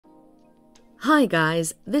Hi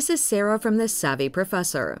guys, this is Sarah from The Savvy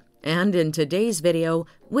Professor, and in today's video,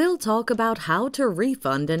 we'll talk about how to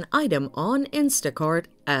refund an item on Instacart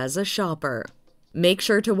as a shopper. Make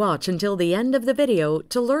sure to watch until the end of the video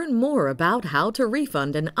to learn more about how to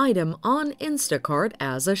refund an item on Instacart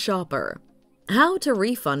as a shopper. How to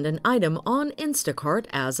refund an item on Instacart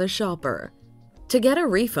as a shopper. To get a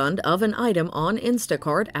refund of an item on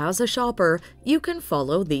Instacart as a shopper, you can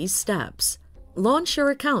follow these steps. Launch your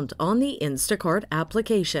account on the Instacart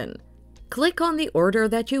application. Click on the order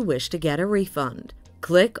that you wish to get a refund.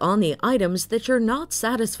 Click on the items that you're not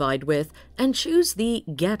satisfied with and choose the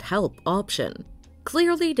Get Help option.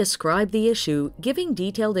 Clearly describe the issue, giving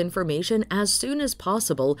detailed information as soon as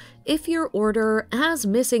possible if your order has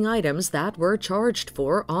missing items that were charged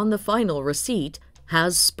for on the final receipt,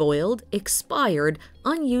 has spoiled, expired,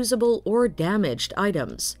 unusable, or damaged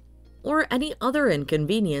items, or any other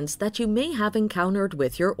inconvenience that you may have encountered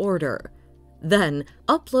with your order. Then,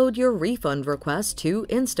 upload your refund request to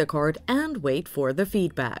Instacart and wait for the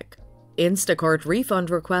feedback. Instacart refund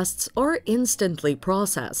requests are instantly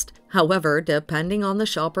processed. However, depending on the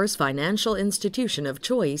shopper's financial institution of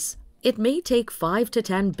choice, it may take 5 to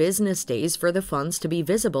 10 business days for the funds to be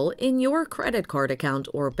visible in your credit card account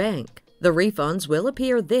or bank. The refunds will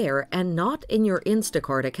appear there and not in your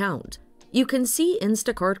Instacart account. You can see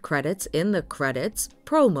Instacart credits in the Credits,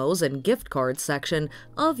 Promos, and Gift Cards section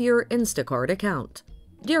of your Instacart account.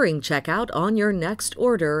 During checkout on your next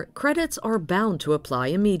order, credits are bound to apply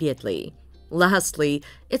immediately. Lastly,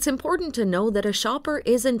 it's important to know that a shopper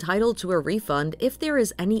is entitled to a refund if there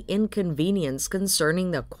is any inconvenience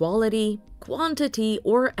concerning the quality, quantity,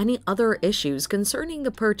 or any other issues concerning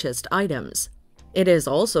the purchased items. It is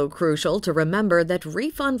also crucial to remember that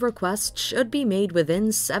refund requests should be made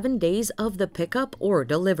within 7 days of the pickup or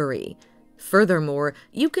delivery. Furthermore,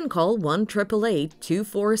 you can call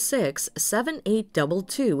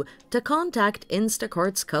 1-888-246-7822 to contact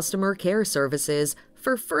Instacart's customer care services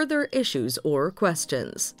for further issues or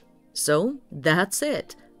questions. So, that's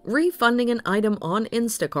it. Refunding an item on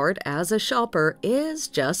Instacart as a shopper is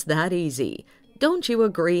just that easy. Don't you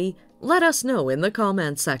agree? Let us know in the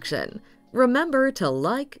comments section. Remember to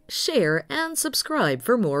like, share, and subscribe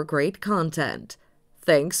for more great content.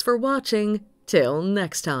 Thanks for watching. Till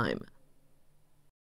next time.